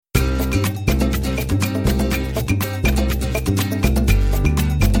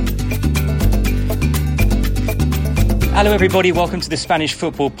Hello everybody, welcome to the Spanish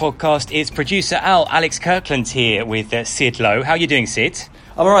Football Podcast. It's producer Alex Kirkland here with Sid Lowe. How are you doing, Sid?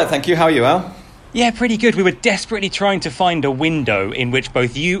 I'm alright, thank you. How are you, Al? Yeah, pretty good. We were desperately trying to find a window in which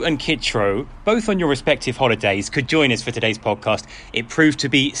both you and Kitro, both on your respective holidays, could join us for today's podcast. It proved to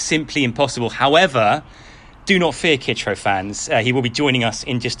be simply impossible. However, do not fear, Kitro fans. He will be joining us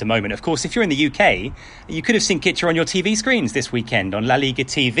in just a moment. Of course, if you're in the UK, you could have seen Kitro on your TV screens this weekend on La Liga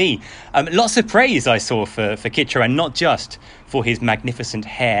TV. Lots of praise I saw for Kitro, and not just for his magnificent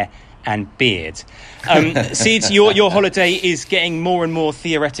hair and beard. Sid, your holiday is getting more and more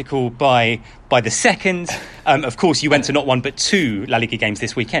theoretical by the second. Of course, you went to not one but two La Liga games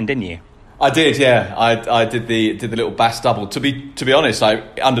this weekend, didn't you? I did, yeah. I did the little Bass double. To be honest,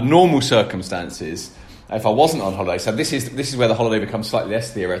 under normal circumstances, if I wasn't on holiday, so this is where the holiday becomes slightly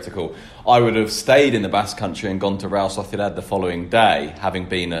less theoretical, I would have stayed in the Basque Country and gone to Real Sociedad the following day, having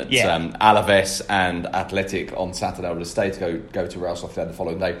been at Alaves and Athletic on Saturday. I would have stayed to go to Real Sociedad the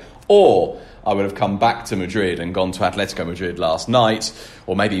following day. Or I would have come back to Madrid and gone to Atletico Madrid last night,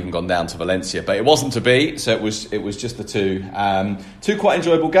 or maybe even gone down to Valencia. But it wasn't to be, so it was just the two. Two quite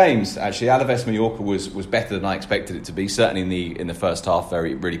enjoyable games, actually. Alaves Mallorca was better than I expected it to be, certainly in the first half,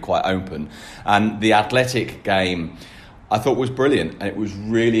 really quite open. And the Athletic game, I thought was brilliant, and it was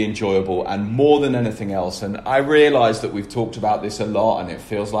really enjoyable, and more than anything else. And I realise that we've talked about this a lot, and it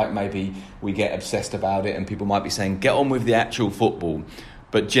feels like maybe we get obsessed about it, and people might be saying, get on with the actual football.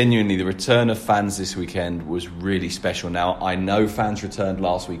 But genuinely, the return of fans this weekend was really special. Now, I know fans returned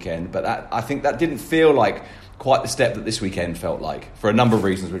last weekend, but I think that didn't feel like quite the step that this weekend felt like, for a number of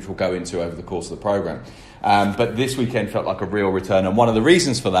reasons which we'll go into over the course of the programme. But this weekend felt like a real return, and one of the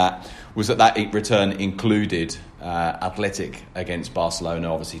reasons for that was that return included Athletic against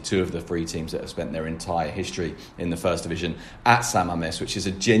Barcelona, obviously two of the three teams that have spent their entire history in the First Division at San Mamés, which is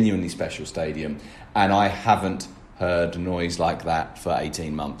a genuinely special stadium, and I haven't heard noise like that for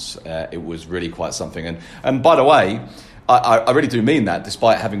 18 months. It was really quite something. And by the way, I really do mean that,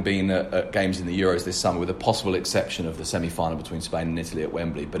 despite having been at games in the Euros this summer, with the possible exception of the semi-final between Spain and Italy at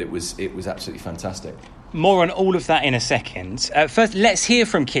Wembley. But it was absolutely fantastic. More on all of that in a second. First, let's hear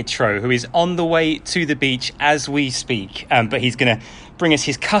from Kitro, who is on the way to the beach as we speak. But he's going to bring us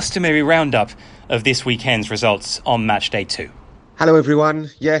his customary roundup of this weekend's results on match day 2. Hello everyone.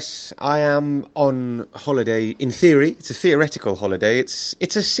 Yes, I am on holiday. In theory, it's a theoretical holiday.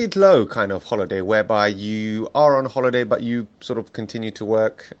 It's a Sid Lowe kind of holiday, whereby you are on holiday but you sort of continue to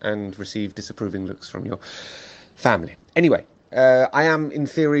work and receive disapproving looks from your family. Anyway, I am in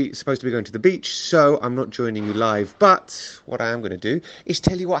theory supposed to be going to the beach, so I'm not joining you live. But what I am going to do is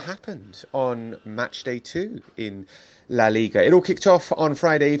tell you what happened on match day 2 in La Liga. It all kicked off on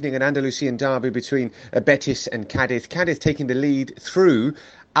Friday evening, an Andalusian derby between Betis and Cádiz. Cádiz taking the lead through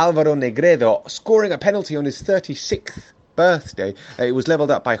Álvaro Negredo, scoring a penalty on his 36th birthday. It was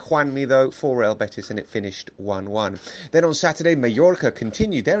levelled up by Juanmi, though, for Real Betis, and it finished 1-1. Then on Saturday, Mallorca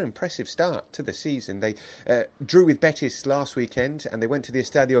continued their impressive start to the season. They drew with Betis last weekend, and they went to the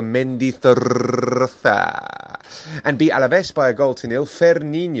Estadio Mendizorroza and beat Alaves by 1-0.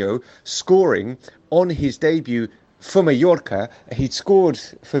 Ferninho scoring on his debut for Mallorca. He'd scored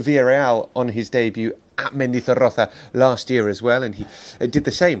for Villarreal on his debut at Mendizorroza last year as well, and he did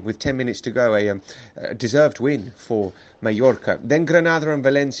the same with 10 minutes to go, a deserved win for Mallorca. Then Granada and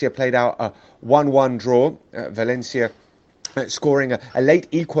Valencia played out a 1-1 draw. Valencia scoring a late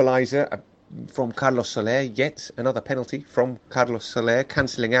equaliser from Carlos Soler, yet another penalty from Carlos Soler,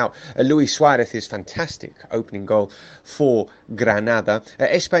 cancelling out Luis Suarez's fantastic opening goal for Granada.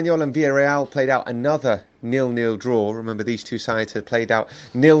 Espanyol and Villarreal played out another 0-0 draw. Remember, these two sides had played out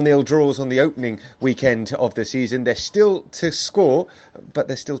 0-0 draws on the opening weekend of the season. They're still to score, but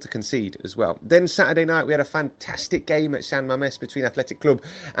they're still to concede as well. Then Saturday night, we had a fantastic game at San Mamés between Athletic Club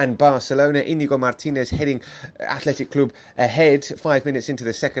and Barcelona. Inigo Martinez heading Athletic Club ahead 5 minutes into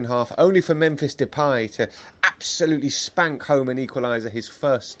the second half, only for Memphis Depay to absolutely spank home an equaliser, his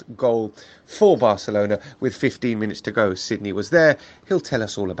first goal for Barcelona with 15 minutes to go. Sydney was there. He'll tell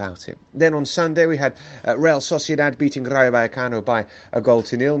us all about it. Then on Sunday, we had Real Sociedad beating Rayo Vallecano by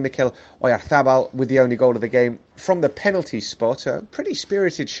 1-0. Mikel Oyarzabal with the only goal of the game from the penalty spot. A pretty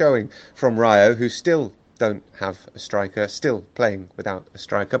spirited showing from Rayo, who still don't have a striker, still playing without a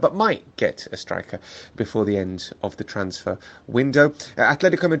striker, but might get a striker before the end of the transfer window.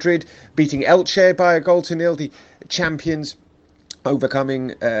 Atletico Madrid beating Elche by 1-0. The champions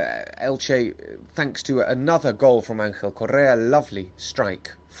overcoming Elche thanks to another goal from Angel Correa. Lovely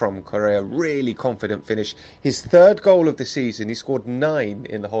strike from Correa, really confident finish. His third goal of the season. He scored 9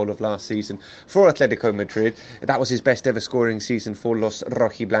 in the whole of last season for Atletico Madrid. That was his best ever scoring season for Los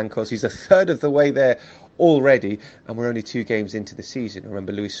Rojiblancos. He's a third of the way there already, and we're only 2 games into the season.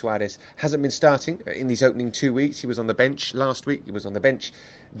 Remember, Luis Suarez hasn't been starting in these opening 2 weeks. He was on the bench last week, he was on the bench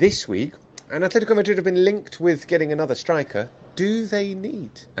this week, and Atletico Madrid have been linked with getting another striker. Do they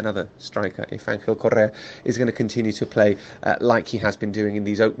need another striker if Angel Correa is going to continue to play like he has been doing in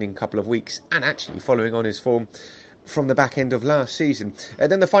these opening couple of weeks, and actually following on his form from the back end of last season?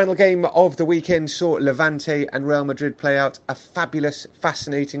 Then the final game of the weekend saw Levante and Real Madrid play out a fabulous,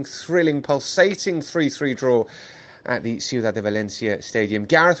 fascinating, thrilling, pulsating 3-3 draw at the Ciudad de Valencia stadium.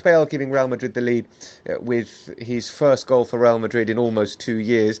 Gareth Bale giving Real Madrid the lead with his first goal for Real Madrid in almost 2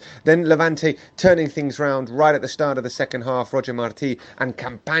 years. Then Levante turning things round right at the start of the second half. Roger Martí and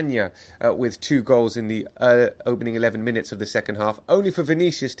Campaña with 2 goals in the opening 11 minutes of the second half. Only for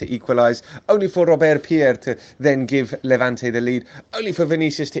Vinicius to equalise. Only for Robert Pierre to then give Levante the lead. Only for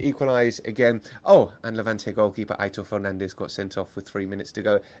Vinicius to equalise again. Oh, and Levante goalkeeper Aitor Fernandez got sent off with 3 minutes to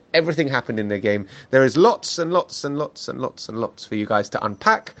go. Everything happened in the game. There is lots and lots for you guys to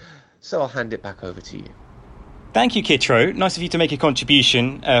unpack, so I'll hand it back over to you. Thank you, Kitro. Nice of you to make a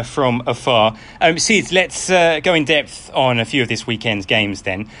contribution from afar. Sid, let's go in depth on a few of this weekend's games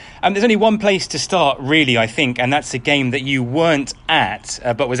then. There's only one place to start, really, I think, and that's a game that you weren't at,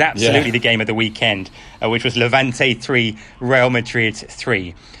 but was absolutely the game of the weekend, which was Levante 3, Real Madrid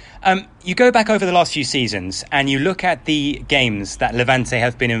 3. You go back over the last few seasons and you look at the games that Levante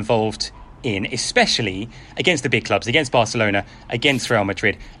have been involved in, especially against the big clubs, against Barcelona, against Real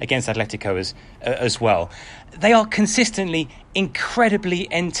Madrid, against Atletico as well. They are consistently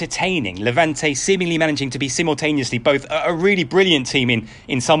incredibly entertaining. Levante seemingly managing to be simultaneously both a really brilliant team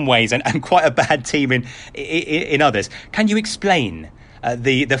in some ways and quite a bad team in others. Can you explain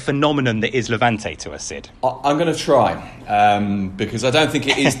the phenomenon that is Levante to us, Sid? I'm going to try, because I don't think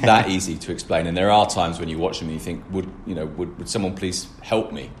it is that easy to explain. And there are times when you watch them and you think, would someone please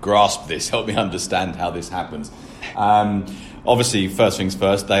help me grasp this, help me understand how this happens? Obviously, first things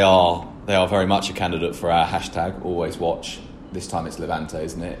first, they are very much a candidate for our hashtag Always Watch. This time it's Levante,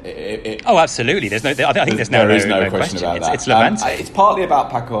 isn't it? Oh, absolutely. I think there's no question about that. It's Levante. It's partly about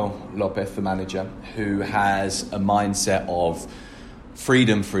Paco Lopez, the manager, who has a mindset of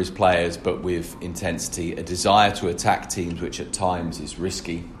freedom for his players, but with intensity, a desire to attack teams, which at times is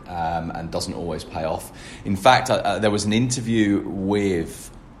risky and doesn't always pay off. In fact, there was an interview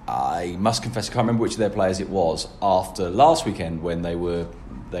with, I must confess, I can't remember which of their players it was, after last weekend when they were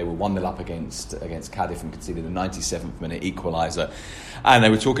 1-0 up against Cadiz and conceded a 97th minute equaliser. And they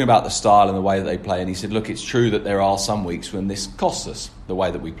were talking about the style and the way that they play. And he said, look, it's true that there are some weeks when this costs us, the way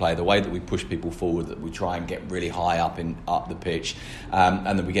that we play, the way that we push people forward, that we try and get really high up the pitch,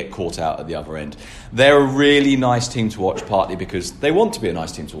 and then we get caught out at the other end. They're a really nice team to watch, partly because they want to be a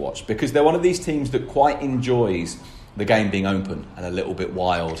nice team to watch, because they're one of these teams that quite enjoys the game being open and a little bit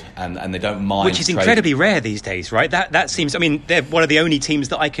wild, and they don't mind. Which is incredibly rare these days, right? That seems, I mean, they're one of the only teams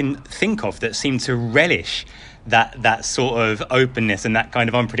that I can think of that seem to relish that sort of openness and that kind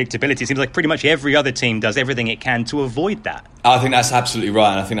of unpredictability. It seems like pretty much every other team does everything it can to avoid that. I think that's absolutely right,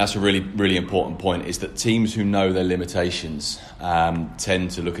 and I think that's a really, really important point, is that teams who know their limitations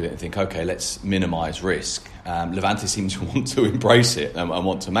tend to look at it and think, OK, let's minimise risk. Levante seems to want to embrace it and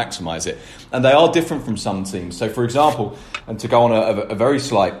want to maximise it. And they are different from some teams. So, for example, and to go on a very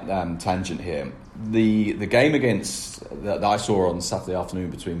slight tangent here, the game that I saw on Saturday afternoon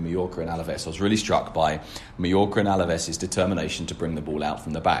between Mallorca and Alaves, I was really struck by Mallorca and Alaves' determination to bring the ball out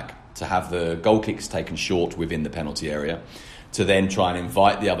from the back, to have the goal kicks taken short within the penalty area, to then try and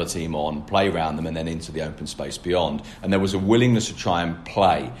invite the other team on, play around them, and then into the open space beyond. And there was a willingness to try and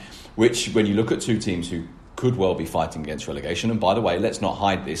play, which, when you look at two teams who could well be fighting against relegation, and by the way, let's not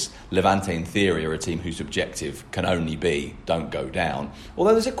hide this, Levante in theory are a team whose objective can only be don't go down,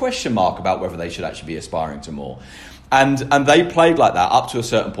 although there's a question mark about whether they should actually be aspiring to more. And they played like that up to a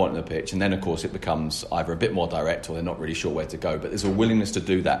certain point in the pitch, and then of course it becomes either a bit more direct or they're not really sure where to go, but there's a willingness to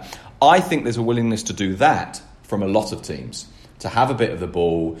do that. I think there's a willingness to do that from a lot of teams, to have a bit of the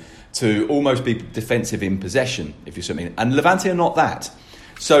ball, to almost be defensive in possession, if you see what I mean. And Levante are not that.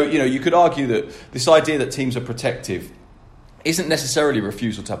 So, you could argue that this idea that teams are protective isn't necessarily a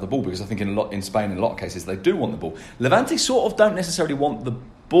refusal to have the ball, because I think in Spain, in a lot of cases, they do want the ball. Levante sort of don't necessarily want the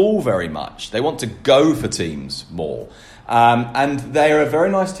ball very much. They want to go for teams more. And they're a very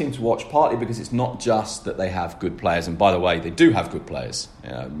nice team to watch, partly because it's not just that they have good players. And by the way, they do have good players.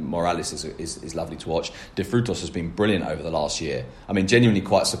 Morales is lovely to watch. De Frutos has been brilliant over the last year. I mean, genuinely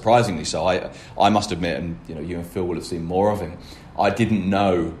quite surprisingly so. I must admit, and you and Phil will have seen more of him, I didn't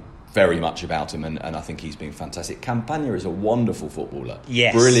know very much about him, and I think he's been fantastic. Campagna is a wonderful footballer.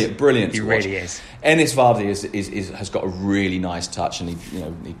 Yes, brilliant. He to watch. really is. Enis Vardy has got a really nice touch, and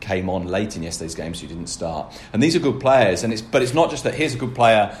he came on late in yesterday's game, so he didn't start. And these are good players, but it's not just that. Here's a good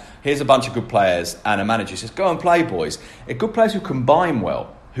player, here's a bunch of good players, and a manager says, "Go and play, boys." They're good players who combine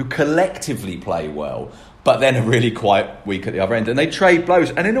well, who collectively play well, but then are really quite weak at the other end, and they trade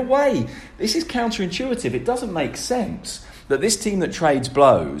blows. And in a way, this is counterintuitive. It doesn't make sense that this team that trades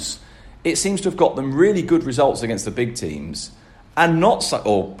blows, it seems to have got them really good results against the big teams, and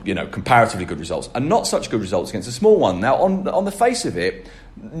comparatively good results, and not such good results against a small one. Now, on the face of it,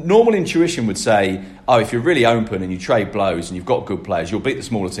 normal intuition would say, oh, if you're really open and you trade blows and you've got good players, you'll beat the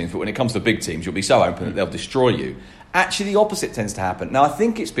smaller teams, but when it comes to the big teams, you'll be so open that they'll destroy you. Actually, the opposite tends to happen. Now, I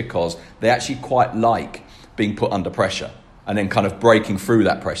think it's because they actually quite like being put under pressure and then kind of breaking through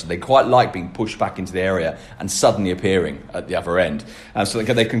that pressure. They quite like being pushed back into the area and suddenly appearing at the other end. So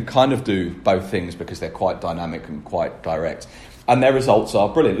they can kind of do both things because they're quite dynamic and quite direct. And their results are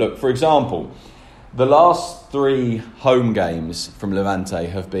brilliant. Look, for example, the last 3 home games from Levante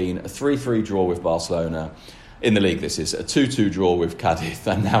have been a 3-3 draw with Barcelona. In the league, this is a 2-2 draw with Cadiz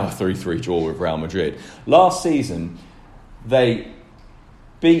and now a 3-3 draw with Real Madrid. Last season, they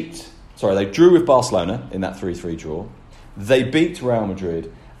drew with Barcelona in that 3-3 draw. They beat Real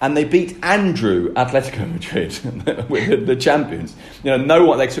Madrid, and they beat Andrew Atletico Madrid, the champions. No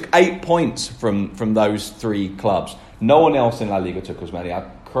one. They took 8 points from those 3 clubs. No one else in La Liga took as many.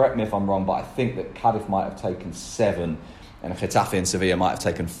 Correct me if I'm wrong, but I think that Cadiz might have taken 7, and Getafe and Sevilla might have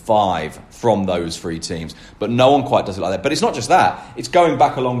taken 5 from those 3 teams. But no one quite does it like that. But it's not just that; it's going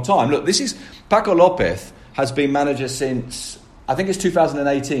back a long time. Look, this is Paco Lopez has been manager since, I think it's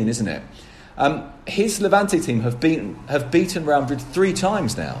 2018, isn't it? His Levante team have beaten Real Madrid 3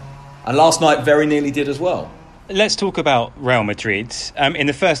 times now, and last night very nearly did as well. Let's talk about Real Madrid. In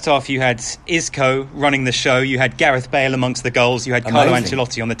the first half, you had Isco running the show. You had Gareth Bale amongst the goals. You had Carlo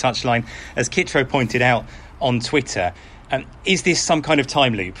Ancelotti on the touchline. As Kitro pointed out on Twitter, is this some kind of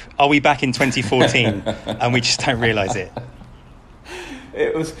time loop? Are we back in 2014 and we just don't realise it?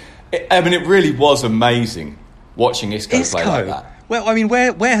 It really was amazing watching Isco play like that. Well, I mean,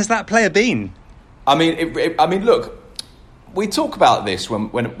 where has that player been? I mean, look, we talk about this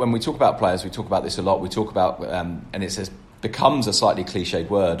when we talk about players. We talk about this a lot. We talk about, and it becomes a slightly cliched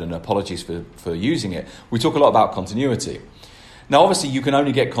word, and apologies for using it. We talk a lot about continuity. Now, obviously, you can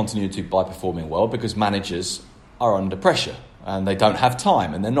only get continuity by performing well because managers are under pressure and they don't have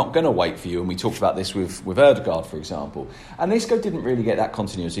time and they're not going to wait for you. And we talked about this with Ødegaard, for example. And Isco didn't really get that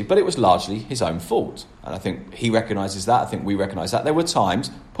continuity, but it was largely his own fault. And I think he recognises that. I think we recognise that. There were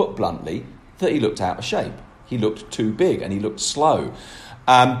times, put bluntly, that he looked out of shape. He looked too big and he looked slow.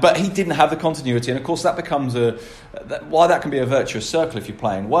 But he didn't have the continuity. And, of course, that becomes why that can be a virtuous circle if you're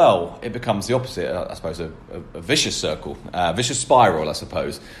playing well, it becomes the opposite, I suppose, a vicious circle, vicious spiral, I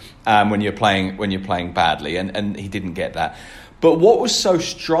suppose, when you're playing badly. And he didn't get that. But what was so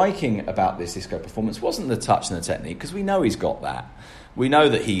striking about this Isco performance wasn't the touch and the technique, because we know he's got that. We know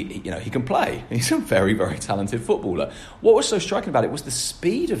that he can play. He's a very, very talented footballer. What was so striking about it was the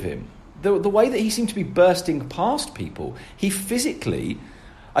speed of him. The way that he seemed to be bursting past people. He physically,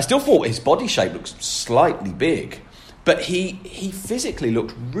 I still thought his body shape looked slightly big, but he physically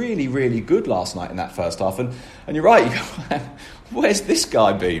looked really, really good last night in that first half. And you're right, you go, where's this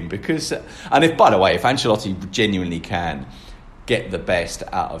guy been? Because, and if, by the way, if Ancelotti genuinely can get the best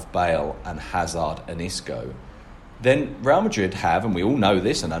out of Bale and Hazard and Isco, then Real Madrid have, and we all know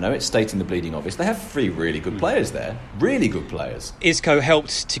this, and I know it's stating the bleeding obvious, they have 3 really good players there. Really good players. Isco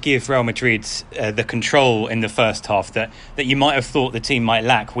helped to give Real Madrid the control in the first half that you might have thought the team might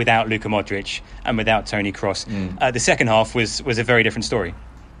lack without Luka Modric and without Toni Kroos. The second half was a very different story.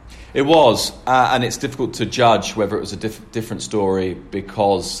 It was, and it's difficult to judge whether it was a different story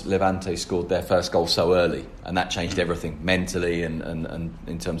because Levante scored their first goal so early, and that changed everything mentally and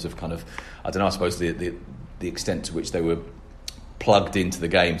in terms of kind of, I don't know, I suppose the extent to which they were plugged into the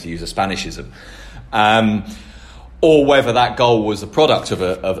game, to use a Spanishism, or whether that goal was a product of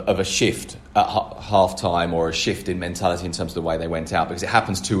a shift at half-time or a shift in mentality in terms of the way they went out, because it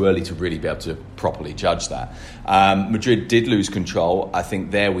happens too early to really be able to properly judge that. Madrid did lose control. I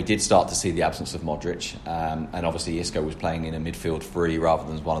think there we did start to see the absence of Modric, and obviously Isco was playing in a midfield 3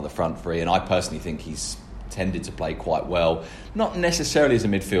 rather than one of the front 3, and I personally think he's tended to play quite well, not necessarily as a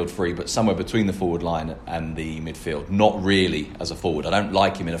midfield 3, but somewhere between the forward line and the midfield, not really as a forward. I don't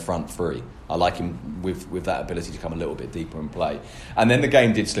like him in a front 3. I like him with that ability to come a little bit deeper and play. And then the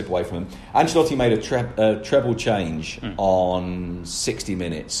game did slip away from him. Ancelotti made a treble change on 60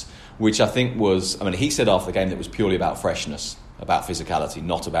 minutes, which I think was, he said after the game that it was purely about freshness. about physicality,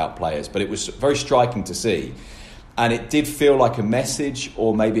 not about players. But it was very striking to see. And it did feel like a message,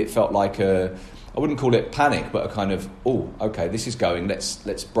 or maybe it felt like I wouldn't call it panic, but a kind of, okay, this is going,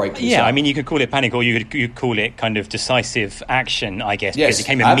 let's break this up. I mean, you could call it panic, or you could call it kind of decisive action, I guess, yes, because it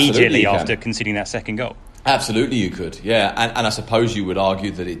came immediately after conceding that second goal. Absolutely you could, yeah. And I suppose you would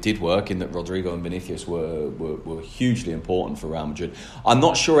argue that it did work, in that Rodrigo and Vinicius were hugely important for Real Madrid. I'm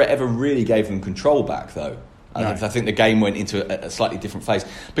not sure it ever really gave them control back, though. No. I think the game went into a slightly different phase,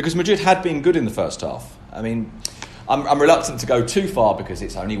 because Madrid had been good in the first half. I mean, I'm reluctant to go too far because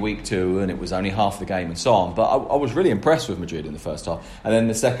it's only week 2 and it was only half the game and so on. But I was really impressed with Madrid in the first half. And then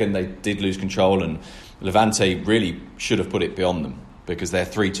the second, they did lose control, and Levante really should have put it beyond them, because they're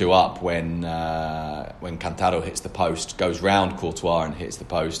 3-2 up when Cantaro hits the post, goes round Courtois and hits the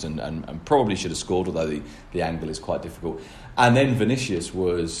post, and probably should have scored, although the angle is quite difficult. And then Vinicius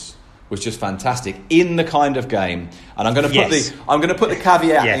was just fantastic in the kind of game, and I'm going to put the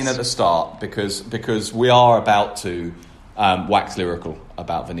caveat in at the start, because we are about to wax lyrical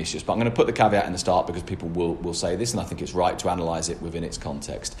about Vinicius, but I'm going to put the caveat in the start because people will say this, and I think it's right to analyse it within its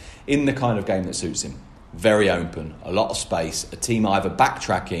context. In the kind of game that suits him, very open, a lot of space, a team either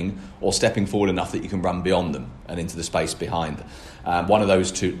backtracking or stepping forward enough that you can run beyond them and into the space behind. One of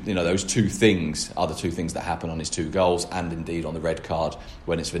those two things are the two things that happen on his 2 goals, and indeed on the red card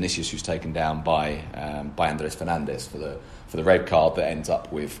when it's Vinicius who's taken down by Andrés Fernandes for the red card that ends up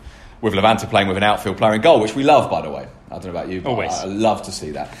with Levante playing with an outfield player in goal, which we love, by the way. I don't know about you, but always. I love to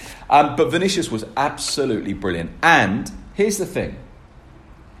see that. But Vinicius was absolutely brilliant, and here's the thing: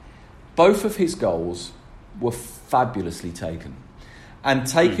 both of his goals were fabulously taken, and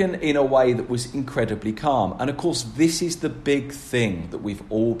taken in a way that was incredibly calm. And of course, this is the big thing that we've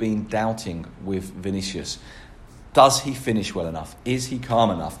all been doubting with Vinicius. Does he finish well enough? Is he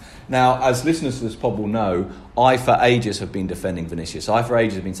calm enough? Now, as listeners to this pod will know, I for ages have been defending Vinicius. I for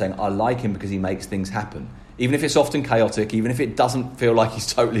ages have been saying I like him because he makes things happen. Even if it's often chaotic, even if it doesn't feel like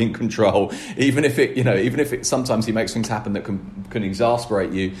he's totally in control, even if it sometimes he makes things happen that can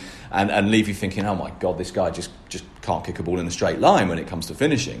exasperate you and leave you thinking, oh my God, this guy just can't kick a ball in a straight line when it comes to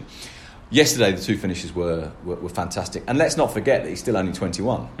finishing. Yesterday, the 2 finishes were fantastic. And let's not forget that he's still only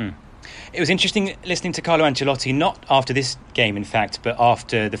 21. It was interesting listening to Carlo Ancelotti, not after this game, in fact, but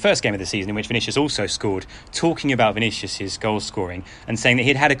after the first game of the season in which Vinicius also scored, talking about Vinicius' goal scoring and saying that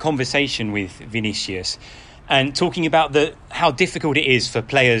he'd had a conversation with Vinicius and talking about how difficult it is for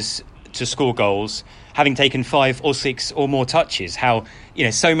players to score goals having taken 5 or 6 or more touches, how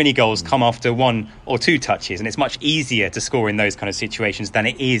so many goals come after 1 or 2 touches, and it's much easier to score in those kind of situations than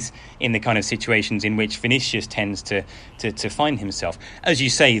it is in the kind of situations in which Vinicius tends to find himself. As you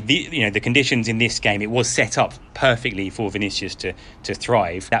say, the conditions in this game, it was set up perfectly for Vinicius to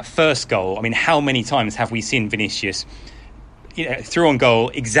thrive. That first goal, I mean, how many times have we seen Vinicius through on goal,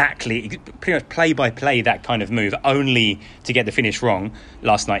 exactly, pretty much play by play, that kind of move, only to get the finish wrong?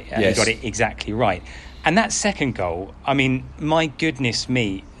 Last night, he got it exactly right. And that second goal, I mean, my goodness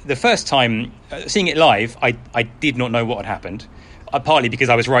me. The first time, seeing it live, I did not know what had happened. Partly because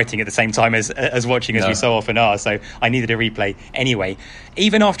I was writing at the same time as watching, as we so often are, so I needed a replay anyway.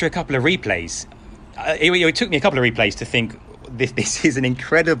 Even after a couple of replays, it took me a couple of replays to think, this is an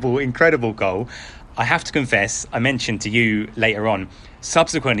incredible goal. I have to confess, I mentioned to you later on,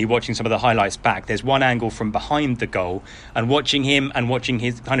 subsequently watching some of the highlights back, there's one angle from behind the goal, and watching him and watching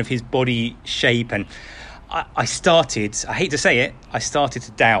his body shape, and I started, I hate to say it, I started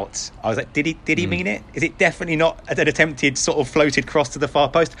to doubt. I was like, did he mean it? Is it definitely not an attempted sort of floated cross to the far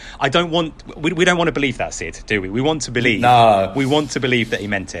post? We don't want to believe that, Sid, do we? We want to believe. No. We want to believe that he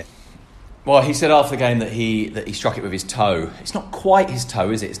meant it. Well, he said after the game that he struck it with his toe. It's not quite his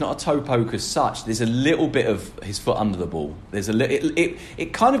toe, is it? It's not a toe poke as such. There's a little bit of his foot under the ball. There's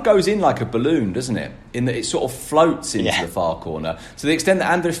it kind of goes in like a balloon, doesn't it? In that it sort of floats into the far corner. To the extent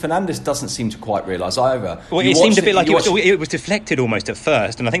that Andrés Fernandes doesn't seem to quite realise either. Well, it seemed a bit like it was deflected almost at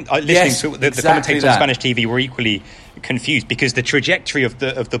first, and I think listening to the commentators on Spanish TV were equally confused because the trajectory of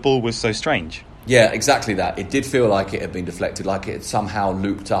the ball was so strange. Yeah, exactly that. It did feel like it had been deflected, like it had somehow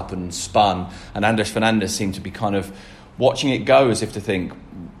looped up and spun, and Andrés Fernandes seemed to be kind of watching it go as if to think,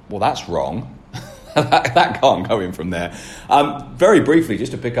 well, that's wrong. that can't go in from there. Very briefly,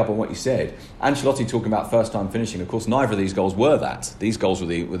 just to pick up on what you said, Ancelotti talking about first-time finishing. Of course, neither of these goals were that. These goals were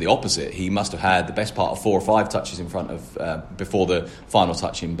the opposite. He must have had the best part of 4 or 5 touches in front of before the final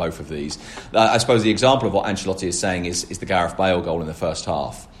touch in both of these. I suppose the example of what Ancelotti is saying is the Gareth Bale goal in the first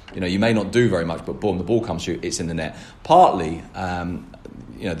half. You may not do very much, but boom, the ball comes through, it's in the net. Partly,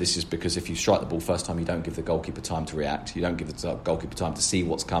 this is because if you strike the ball first time, you don't give the goalkeeper time to react. You don't give the goalkeeper time to see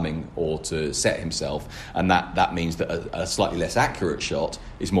what's coming or to set himself, and that means that a slightly less accurate shot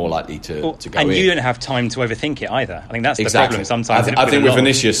is more likely to go in. And you don't have time to overthink it either. I think that's the Exactly. problem sometimes. I think with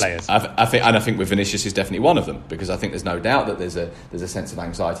Vinicius, players. I think with Vinicius is definitely one of them, because I think there's no doubt that there's a sense of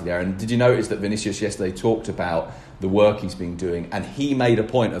anxiety there. And did you notice that Vinicius yesterday talked about the work he's been doing, and he made a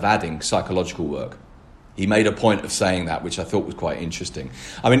point of adding psychological work. He made a point of saying that, which I thought was quite interesting.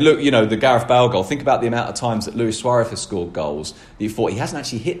 I mean, look, the Gareth Bale goal, think about the amount of times that Luis Suarez has scored goals that you thought he hasn't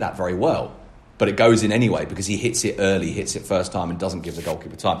actually hit that very well, but it goes in anyway because he hits it early, hits it first time and doesn't give the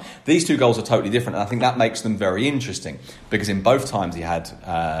goalkeeper time. These two goals are totally different, and I think that makes them very interesting because in both times he had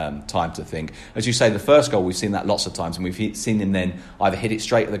time to think. As you say, the first goal, we've seen that lots of times, and we've seen him then either hit it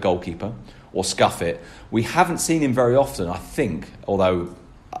straight at the goalkeeper or scuff it. We haven't seen him very often, I think, although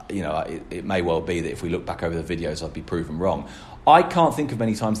it may well be that if we look back over the videos, I'd be proven wrong. I can't think of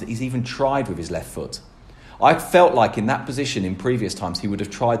many times that he's even tried with his left foot. I felt like in that position in previous times he would have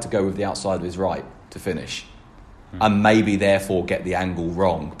tried to go with the outside of his right to finish, and maybe therefore get the angle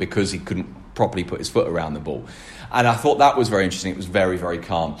wrong because he couldn't properly put his foot around the ball. And I thought that was very interesting. It was very, very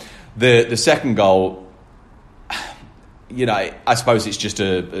calm. The second goal, I suppose it's just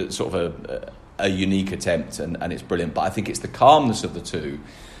a sort of a unique attempt, and it's brilliant. But I think it's the calmness of the two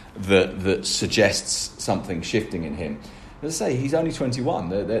that suggests something shifting in him. As I say, he's only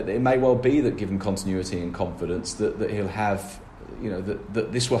 21. It may well be that, given continuity and confidence, that he'll have,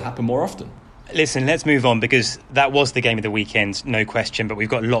 that this will happen more often. Listen, let's move on, because that was the game of the weekend, no question, but we've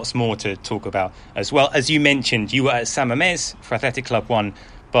got lots more to talk about as well. As you mentioned, you were at San Mamés for Athletic Club 1,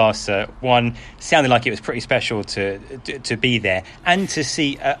 Barca 1. Sounded like it was pretty special to be there and to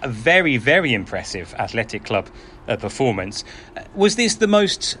see a very, very impressive Athletic Club performance. Was this the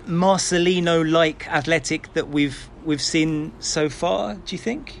most Marcelino-like Athletic that we've seen so far, do you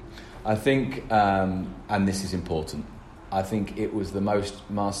think? I think, and this is important, I think it was the most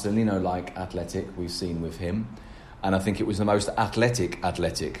Marcelino-like Athletic we've seen with him. And I think it was the most athletic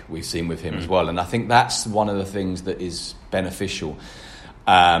we've seen with him as well. And I think that's one of the things that is beneficial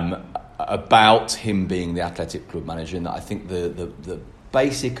about him being the Athletic Club manager, in that I think the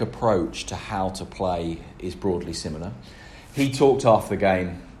basic approach to how to play is broadly similar. He talked after the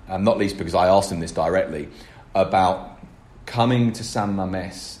game, not least because I asked him this directly, about coming to San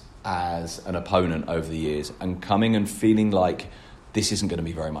Mamés as an opponent over the years and coming and feeling like this isn't going to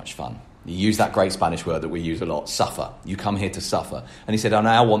be very much fun. You use that great Spanish word that we use a lot, suffer. You come here to suffer. And he said, I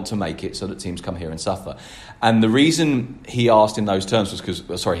now want to make it so that teams come here and suffer. And the reason he asked in those terms was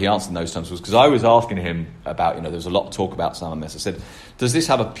he answered in those terms was because I was asking him about, there was a lot of talk about San Mamés. I said, does this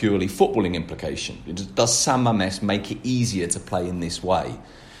have a purely footballing implication? Does San Mamés make it easier to play in this way?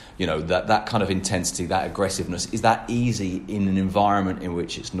 That kind of intensity, that aggressiveness, is that easy in an environment in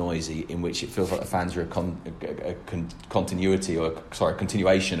which it's noisy, in which it feels like the fans are a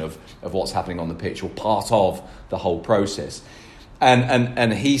continuation of what's happening on the pitch, or part of the whole process?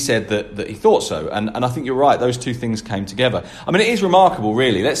 And he said that he thought so, and I think you're right. Those two things came together. I mean, it is remarkable,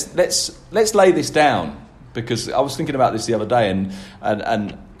 really. Let's lay this down, because I was thinking about this the other day,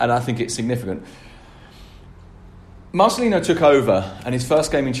 and I think it's significant. Marcelino took over, and his first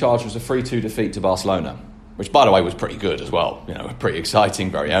game in charge was a 3-2 defeat to Barcelona, which, by the way, was pretty good as well. Pretty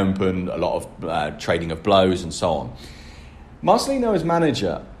exciting, very open, a lot of trading of blows and so on. Marcelino, as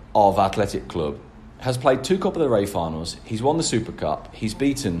manager of Athletic Club, has played 2 Copa del Rey finals. He's won the Super Cup. He's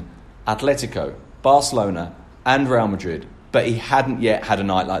beaten Atletico, Barcelona and Real Madrid, but he hadn't yet had a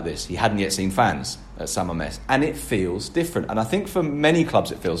night like this. He hadn't yet seen fans at San Mamés, and it feels different. And I think for many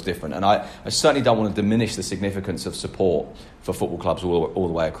clubs it feels different, and I certainly don't want to diminish the significance of support for football clubs all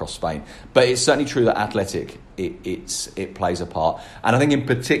the way across Spain, but it's certainly true that Athletic, it plays a part. And I think in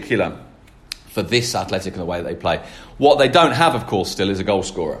particular for this Athletic and the way that they play, what they don't have, of course, still is a goal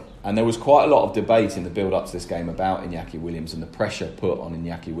scorer. And there was quite a lot of debate in the build-up to this game about Iñaki Williams and the pressure put on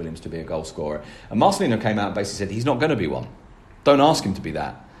Iñaki Williams to be a goal scorer. And Marcelino came out and basically said he's not going to be one. Don't ask him to be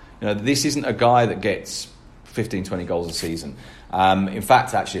that. This isn't a guy that gets 15, 20 goals a season. In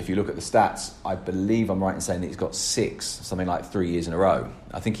fact, actually, if you look at the stats, I believe I'm right in saying that he's got 6, something like 3 years in a row.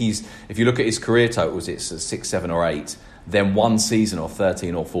 I think if you look at his career totals, it's 6, 7 or 8, then 1 season or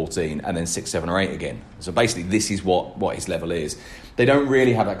 13 or 14, and then 6, 7 or 8 again. So basically, this is what his level is. They don't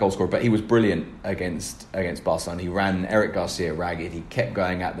really have that goal scorer, but he was brilliant against Barcelona. He ran Eric Garcia ragged. He kept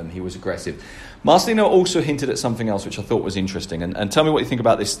going at them. He was aggressive. Marcelino also hinted at something else which I thought was interesting, and tell me what you think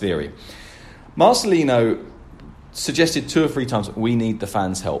about this theory. Marcelino suggested 2 or 3 times we need the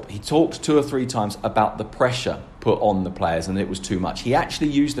fans' help. He talked 2 or 3 times about the pressure put on the players and it was too much. He actually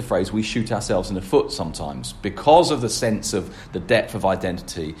used the phrase, we shoot ourselves in the foot sometimes because of the sense of the depth of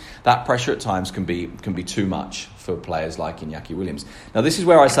identity. That pressure at times can be too much for players like Iñaki Williams. Now this is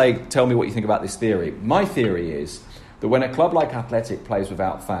where I say, tell me what you think about this theory. My theory is that when a club like Athletic plays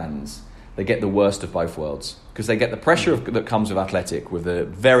without fans, they get the worst of both worlds. Because they get the pressure that comes with Athletic, with the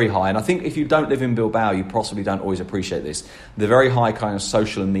very high, and I think if you don't live in Bilbao, you possibly don't always appreciate this, the very high kind of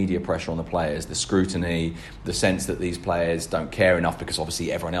social and media pressure on the players, the scrutiny, the sense that these players don't care enough because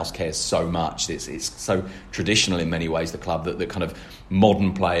obviously everyone else cares so much. It's so traditional in many ways, the club, that kind of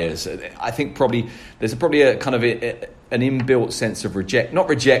modern players, I think there's probably a kind of an inbuilt sense of not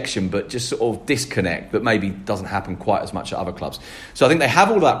rejection, but just sort of disconnect that maybe doesn't happen quite as much at other clubs. So I think they have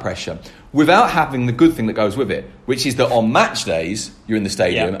all that pressure without having the good thing that goes with it, which is that on match days, you're in the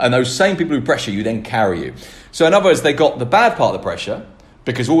stadium, and those same people who pressure you then carry you. So in other words, they got the bad part of the pressure,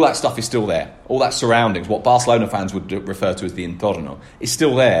 because all that stuff is still there. All that surroundings, what Barcelona fans would refer to as the entorno, is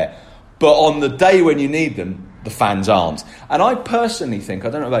still there. But on the day when you need them, the fans aren't. And I personally think, I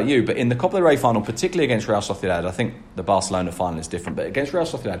don't know about you, but in the Copa del Rey final, particularly against Real Sociedad, I think the Barcelona final is different, but against Real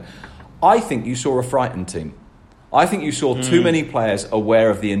Sociedad, I think you saw a frightened team. I think you saw too many players aware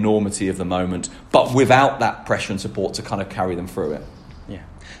of the enormity of the moment, but without that pressure and support to kind of carry them through it. Yeah,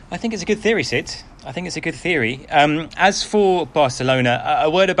 I think it's a good theory, Sid. I think it's a good theory. As for Barcelona, a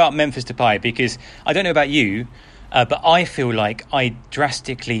word about Memphis Depay, because I don't know about you, but I feel like I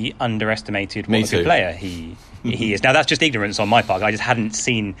drastically underestimated what a good player he is. Now, that's just ignorance on my part. I just hadn't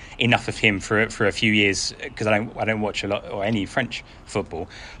seen enough of him for a few years because I don't watch a lot or any French football.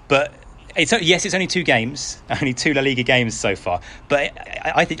 But it's only 2 games, only 2 La Liga games so far. But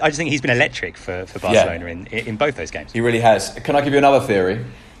I just think he's been electric for Barcelona in both those games. He really has. Can I give you another theory?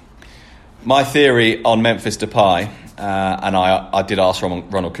 My theory on Memphis Depay, and I did ask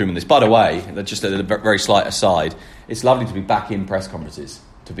Ronald Koeman this. By the way, just a very slight aside, it's lovely to be back in press conferences,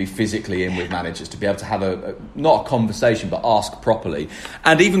 to be physically in with managers, to be able to have not a conversation, but ask properly.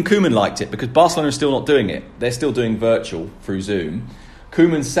 And even Koeman liked it, because Barcelona is still not doing it. They're still doing virtual through Zoom.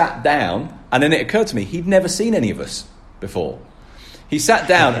 Koeman sat down, and then it occurred to me, he'd never seen any of us before. He sat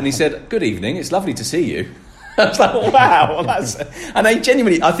down and he said, "Good evening, it's lovely to see you." I was like, wow. And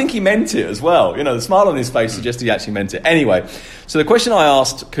I think he meant it as well. You know, the smile on his face suggested he actually meant it. Anyway, so the question I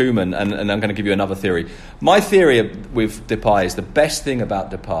asked Koeman, and I'm going to give you another theory. My theory with Depay is the best thing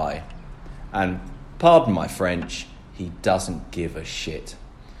about Depay, and pardon my French, he doesn't give a shit.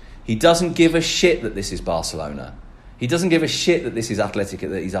 He doesn't give a shit that this is Barcelona. He doesn't give a shit that this is Athletic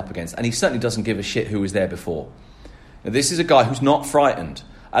that he's up against. And he certainly doesn't give a shit who was there before. Now, this is a guy who's not frightened.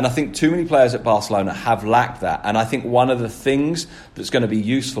 And I think too many players at Barcelona have lacked that. And I think one of the things that's going to be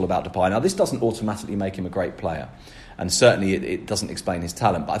useful about Depay, now this doesn't automatically make him a great player, and certainly it doesn't explain his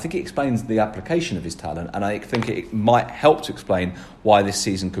talent, but I think it explains the application of his talent, and I think it might help to explain why this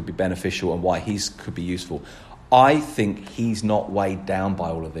season could be beneficial and why he could be useful. I think he's not weighed down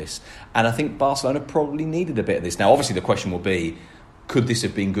by all of this. And I think Barcelona probably needed a bit of this. Now, obviously, the question will be, could this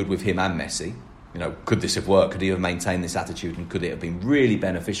have been good with him and Messi? You know, could this have worked? Could he have maintained this attitude? And could it have been really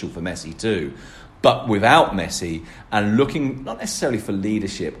beneficial for Messi too? But without Messi, and looking not necessarily for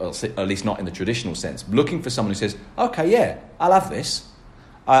leadership, or at least not in the traditional sense, looking for someone who says, okay, yeah, I'll have this.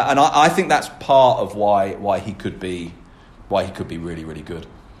 And I think that's part of why he could be really, really good.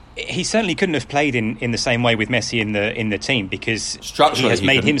 He certainly couldn't have played in the same way with Messi in the team, because structurally he has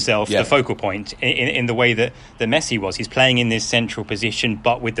made himself the focal point in the way that Messi was. He's playing in this central position,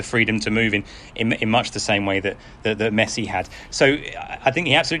 but with the freedom to move in much the same way that Messi had. So I think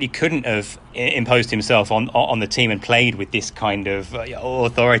he absolutely couldn't have imposed himself on the team and played with this kind of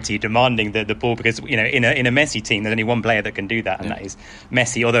authority, demanding the ball, because in a Messi team there's only one player that can do that, and that is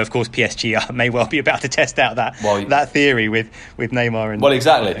Messi. Although of course PSG may well be about to test out that theory with Neymar and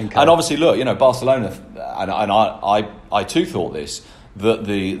exactly. And obviously, look, Barcelona, and I too thought this, that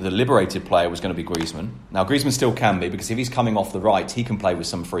the liberated player was going to be Griezmann. Now, Griezmann still can be, because if he's coming off the right, he can play with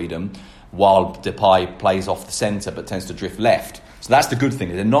some freedom, while Depay plays off the centre but tends to drift left. So that's the good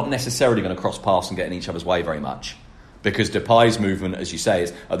thing. They're not necessarily going to cross paths and get in each other's way very much, because Depay's movement, as you say,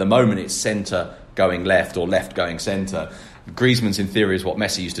 is at the moment it's centre going left or left going centre. Griezmann's, in theory, is what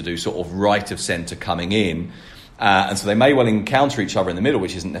Messi used to do, sort of right of centre coming in. And so they may well encounter each other in the middle,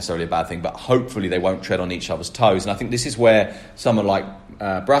 which isn't necessarily a bad thing, but hopefully they won't tread on each other's toes. And I think this is where someone like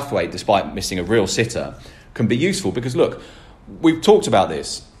Braithwaite, despite missing a real sitter, can be useful. Because, look, we've talked about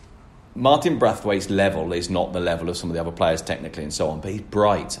this. Martin Braithwaite's level is not the level of some of the other players technically and so on, but he's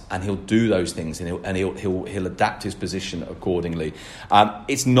bright and he'll do those things, and he'll adapt his position accordingly.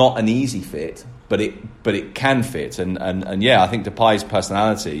 It's not an easy fit, but it can fit. And yeah, I think Depay's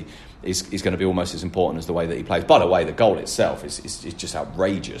personality is going to be almost as important as the way that he plays. By the way, the goal itself is just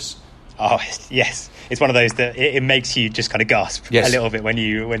outrageous. Oh yes, it's one of those that it makes you just kind of gasp a little bit when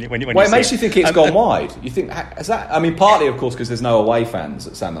you. Well, it makes you think it's gone wide. You think, is that? I mean, partly of course because there's no away fans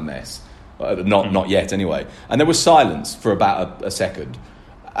at San Mamés, not yet anyway, and there was silence for about a second,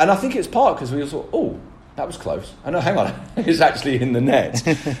 and I think it's part because we all thought, oh, that was close. I know, hang on, it's actually in the net.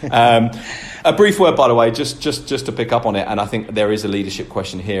 A brief word, by the way, just to pick up on it, and I think there is a leadership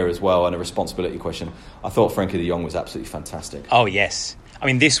question here as well and a responsibility question. I thought Frenkie de Jong was absolutely fantastic. Oh yes. I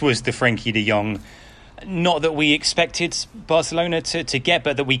mean, this was the Frenkie de Jong, not that we expected Barcelona to get,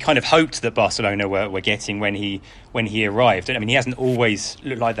 but that we kind of hoped that Barcelona were getting when he arrived. I mean, he hasn't always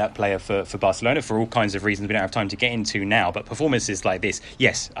looked like that player for Barcelona for all kinds of reasons we don't have time to get into now. But performances like this,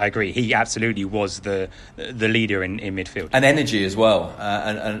 yes, I agree. He absolutely was the leader in midfield. And energy as well.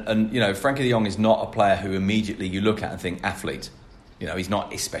 And you know, Frenkie de Jong is not a player who immediately you look at and think athlete. You know, he's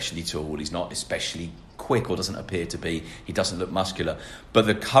not especially tall. He's not especially quick, or doesn't appear to be. He doesn't look muscular, but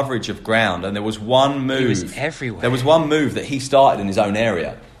the coverage of ground, and there was one move. He was everywhere. There was one move that he started in his own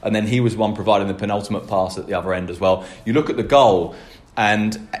area, and then he was one providing the penultimate pass at the other end as well. You look at the goal,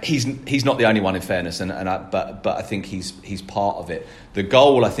 and he's not the only one, in fairness, but I think he's part of it. The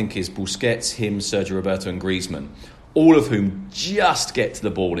goal, I think, is Busquets, him, Sergio Roberto, and Griezmann, all of whom just get to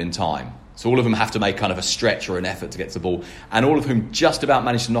the ball in time. So all of them have to make kind of a stretch or an effort to get to the ball, and all of whom just about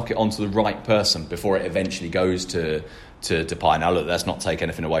manage to knock it onto the right person before it eventually goes to Depay. Now look, let's not take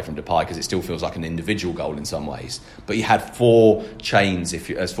anything away from Depay because it still feels like an individual goal in some ways. But you had four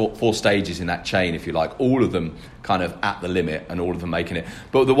stages in that chain, if you like, all of them kind of at the limit and all of them making it.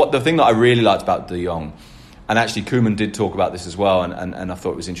 But the thing that I really liked about De Jong, and actually Koeman did talk about this as well, and I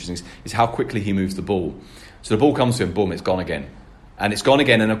thought it was interesting, is how quickly he moves the ball. So the ball comes to him, boom, it's gone again. And it's gone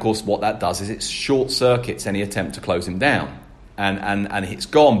again, and of course what that does is it short circuits any attempt to close him down. And it's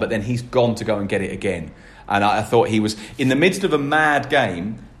gone, but then he's gone to go and get it again. And I thought he was, in the midst of a mad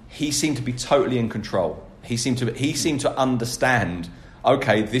game, he seemed to be totally in control. He seemed to understand,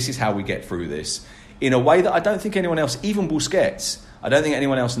 okay, this is how we get through this, in a way that I don't think anyone else, even Busquets, I don't think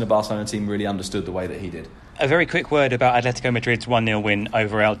anyone else in the Barcelona team really understood the way that he did. A very quick word about Atletico Madrid's 1-0 win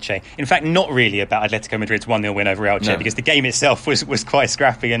over Elche. In fact, not really about Atletico Madrid's 1-0 win over Elche, because the game itself was quite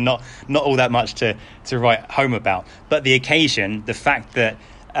scrappy and not all that much to write home about. But the occasion, the fact that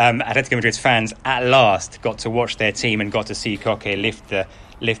Atletico Madrid's fans at last got to watch their team and got to see Koke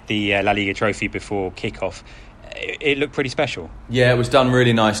lift the La Liga trophy before kickoff, it looked pretty special. Yeah, it was done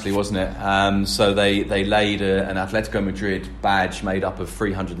really nicely, wasn't it? So they laid an Atletico Madrid badge made up of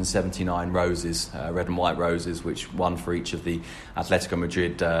 379 roses, red and white roses, which one for each of the Atletico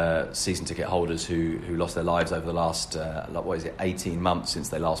Madrid season ticket holders who lost their lives over the last 18 months since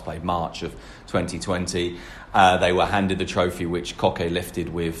they last played March of 2020. They were handed the trophy which Koke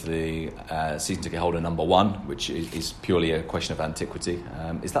lifted with the season ticket holder number 1, which is purely a question of antiquity.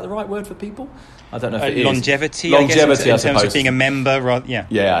 Is that the right word for people? I don't know if it is. Longevity, I guess, in terms of being a member.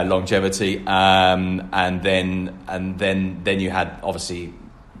 Yeah, longevity. And then you had obviously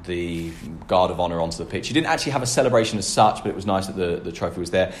the guard of honour onto the pitch. You didn't actually have a celebration as such, but it was nice that the trophy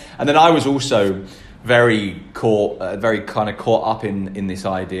was there. And then I was also very caught up in this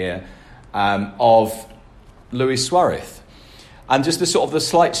idea of Luis Suarez, and just the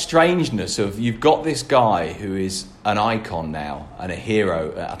slight strangeness of, you've got this guy who is an icon now and a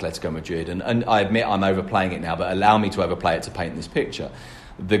hero at Atletico Madrid, and I admit I'm overplaying it now, but allow me to overplay it to paint this picture.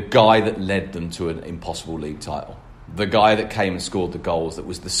 The guy that led them to an impossible league title. The guy that came and scored the goals, that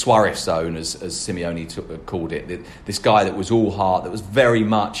was the Suarez zone, as Simeone called it. This guy that was all heart, that was very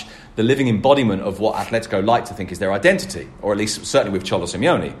much the living embodiment of what Atletico like to think is their identity, or at least certainly with Cholo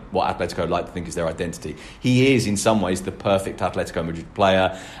Simeone, what Atletico like to think is their identity. He is in some ways the perfect Atletico Madrid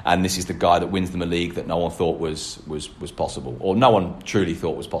player, and this is the guy that wins them a league that no one thought was possible, or no one truly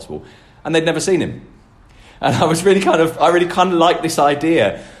thought was possible, and they'd never seen him. And I really kind of like this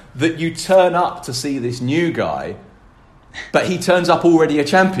idea that you turn up to see this new guy, but he turns up already a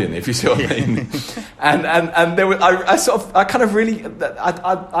champion, if you see what I mean. And there was, I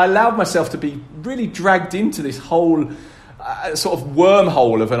allowed myself to be really dragged into this whole sort of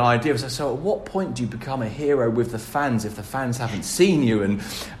wormhole of an idea. So at what point do you become a hero with the fans if the fans haven't seen you? And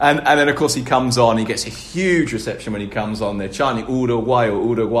then of course he comes on, he gets a huge reception when he comes on. They're chanting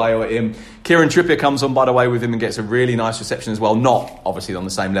Uruguayo at him. Kieran Trippier comes on, by the way, with him and gets a really nice reception as well. Not obviously on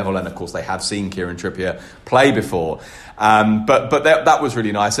the same level, and of course they have seen Kieran Trippier play before. But that was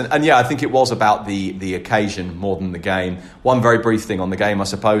really nice. And yeah, I think it was about the occasion more than the game. One very brief thing on the game, I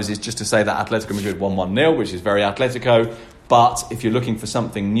suppose, is just to say that Atletico Madrid won 1-0, which is very Atletico. But if you're looking for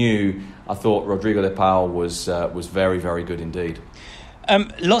something new, I thought Rodrigo de Paul was very, very good indeed.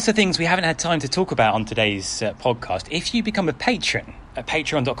 Lots of things we haven't had time to talk about on today's podcast. If you become a patron at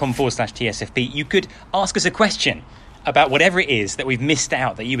patreon.com/TSFP, you could ask us a question about whatever it is that we've missed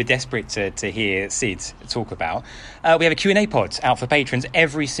out that you were desperate to hear Sid talk about. We have a Q&A pod out for patrons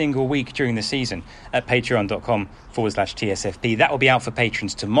every single week during the season at patreon.com/TSFP. That will be out for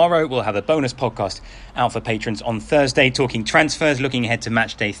patrons tomorrow. We'll have a bonus podcast out for patrons on Thursday, talking transfers, looking ahead to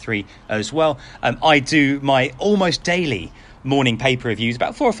match day 3 as well. I do my almost daily morning paper reviews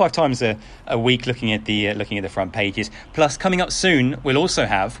about 4 or 5 times a week, looking at the front pages. Plus, coming up soon, we'll also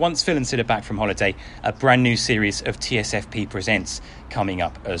have, once Phil and Sid are back from holiday, a brand new series of TSFP Presents coming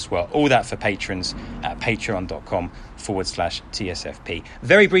up as well. All that for patrons at patreon.com/TSFP.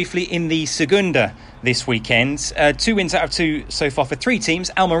 Very briefly, in the Segunda this weekend, 2 wins out of 2 so far for 3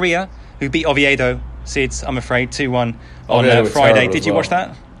 teams. Almeria, who beat Oviedo, Sid, I'm afraid, 2-1 on Friday. Did you watch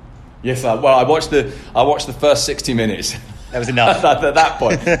that? Yes, I watched the first 60 minutes. That was enough. At that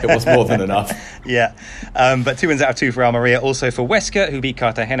point, it was more than enough. Yeah. But 2 wins out of 2 for Almeria. Also for Huesca, who beat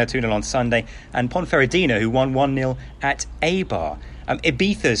Cartagena 2-0 on Sunday. And Ponferradina, who won 1-0 at Eibar.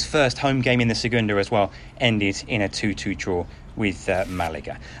 Ibiza's first home game in the Segunda as well ended in a 2-2 draw with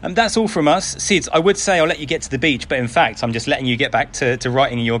Malaga. That's all from us. Sid, I would say I'll let you get to the beach, but in fact, I'm just letting you get back to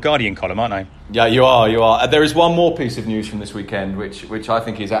writing your Guardian column, aren't I? Yeah, you are. There is one more piece of news from this weekend, which I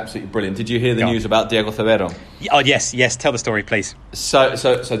think is absolutely brilliant. Did you hear the news about Diego Cervero? Oh, yes. Tell the story, please. So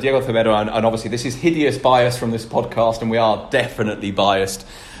Diego Cervero, and obviously this is hideous bias from this podcast, and we are definitely biased.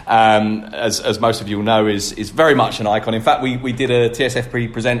 As most of you will know, is very much an icon. In fact, we did a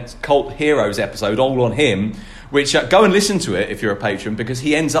TSFP Presents Cult Heroes episode all on him, which go and listen to it if you're a patron, because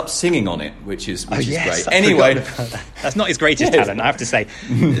he ends up singing on it, which is great. Anyway, that's not his greatest talent, I have to say.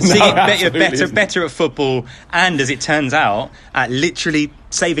 Singing better at football, and as it turns out, at literally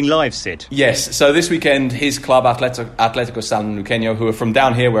saving lives, Sid. Yes, so this weekend his club, Atlético Sanluqueño, who are from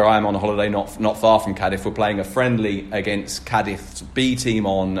down here where I am on a holiday, not far from Cadiz, were playing a friendly against Cadiz's B team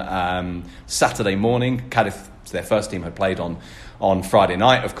on Saturday morning. Cadiz, their first team, had played on Friday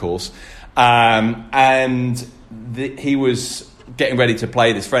night, of course, and he was getting ready to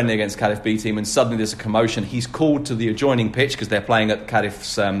play this friendly against Cadiz B team, and suddenly there's a commotion. He's called to the adjoining pitch because they're playing at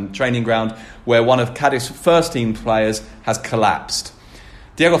Cadiz's training ground, where one of Cadiz's first team players has collapsed.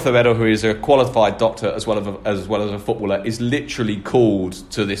 Diego Cervero, who is a qualified doctor as well as a footballer, is literally called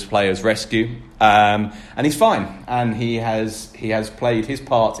to this player's rescue, and he's fine, and he has played his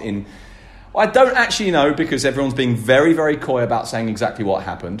part in. I don't actually know, because everyone's being very, very coy about saying exactly what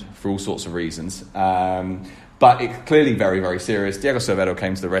happened for all sorts of reasons. But it's clearly very, very serious. Diego Cervero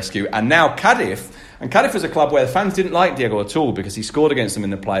came to the rescue. And now Cadiz is a club where the fans didn't like Diego at all, because he scored against them in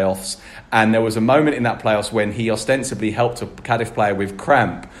the playoffs. And there was a moment in that playoffs when he ostensibly helped a Cadiz player with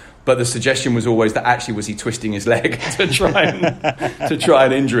cramp. But the suggestion was always that actually was he twisting his leg to try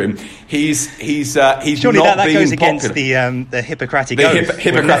and injure him. He's surely not that being goes popular. against the Hippocratic oath.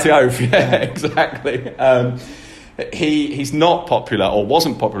 Hippocratic oath, yeah, exactly. He's not popular, or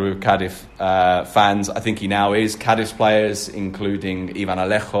wasn't popular with Cadiz fans. I think he now is. Cadiz players, including Ivan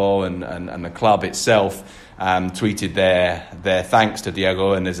Alejo and the club itself, tweeted their thanks to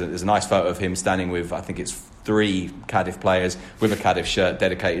Diego, and there's a nice photo of him standing with, I think it's 3 Cadiz players with a Cadiz shirt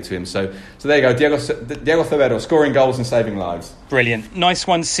dedicated to him. So there you go, Diego Cervero, scoring goals and saving lives. Brilliant. Nice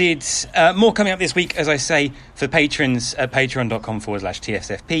one, Sid. More coming up this week, as I say, for patrons at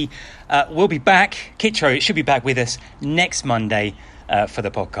patreon.com/TSFP. We'll be back. Kitro should be back with us next Monday for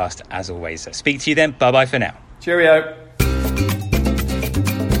the podcast, as always. Speak to you then. Bye-bye for now. Cheerio.